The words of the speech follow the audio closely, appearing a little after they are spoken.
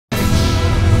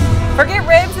Forget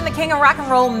ribs and the king of rock and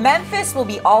roll. Memphis will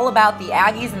be all about the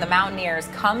Aggies and the Mountaineers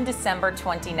come December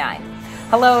 29th.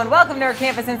 Hello and welcome to our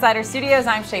Campus Insider Studios.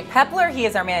 I'm Shae Peppler. He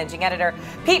is our managing editor.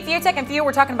 Pete Fiutak and Few,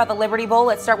 we're talking about the Liberty Bowl.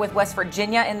 Let's start with West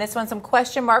Virginia. In this one, some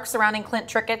question marks surrounding Clint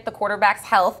Trickett, the quarterback's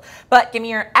health. But give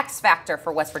me your X factor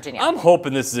for West Virginia. I'm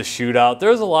hoping this is a shootout.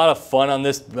 There's a lot of fun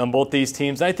on both these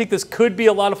teams. And I think this could be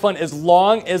a lot of fun as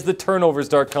long as the turnovers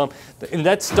don't come. And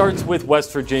that starts with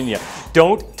West Virginia.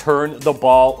 Don't turn the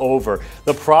ball over.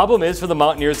 The problem is for the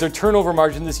Mountaineers, their turnover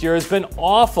margin this year has been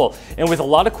awful. And with a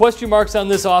lot of question marks on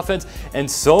this offense and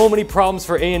so many problems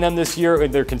for A&M this year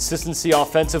and their consistency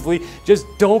offensively, just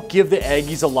don't give the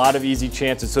Aggies a lot of easy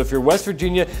chances. So if you're West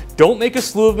Virginia, don't make a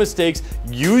slew of mistakes.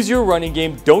 Use your running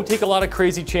game. Don't take a lot of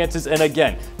crazy chances. And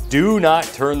again, do not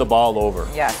turn the ball over.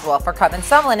 Yes, well, for Kevin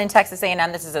Sumlin in Texas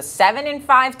A&M, this is a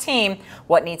 7-5 team.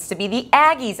 What needs to be the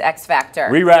Aggies' X factor?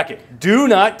 Re-rack it. Do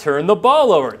not turn the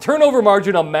ball over. Turnover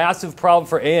margin, a massive problem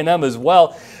for A&M as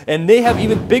well, and they have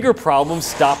even bigger problems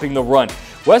stopping the run.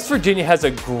 West Virginia has a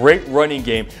great running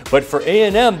game, but for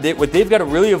A&M, what they've got to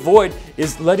really avoid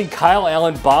is letting Kyle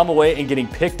Allen bomb away and getting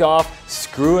picked off,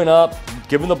 screwing up,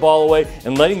 giving the ball away,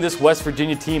 and letting this West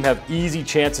Virginia team have easy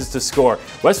chances to score.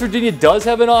 West Virginia does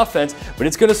have an offense, but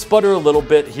it's going to sputter a little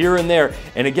bit here and there.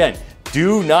 And again,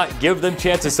 do not give them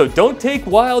chances. So don't take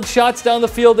wild shots down the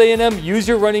field, A&M. Use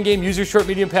your running game, use your short,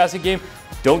 medium passing game.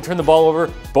 Don't turn the ball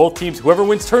over. Both teams, whoever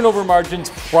wins turnover margins,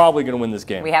 probably going to win this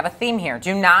game. We have a theme here.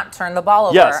 Do not turn the ball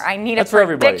over. Yes, I need a that's for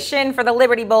prediction for the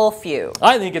Liberty Bowl. Few.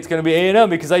 I think it's going to be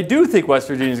A&M because I do think West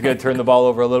Virginia is going to turn the ball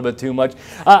over a little bit too much.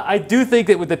 I do think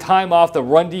that with the time off, the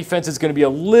run defense is going to be a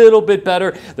little bit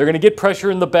better. They're going to get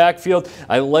pressure in the backfield.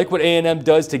 I like what A&M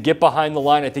does to get behind the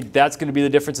line. I think that's going to be the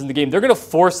difference in the game. They're going to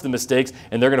force the mistakes,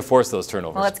 and they're going to force those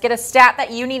turnovers. Well, let's get a stat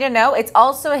that you need to know. It's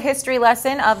also a history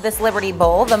lesson of this Liberty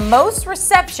Bowl. The most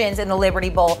receptions in the Liberty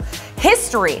Bowl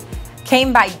history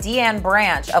came by Deanne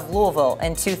Branch of Louisville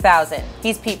in 2000.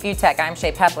 He's Pete Fiutak. I'm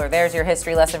Shae Peppler. There's your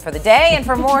history lesson for the day. And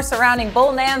for more surrounding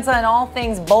Bowl-nanza and all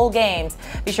things bowl games,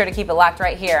 be sure to keep it locked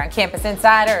right here on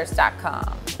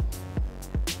CampusInsiders.com.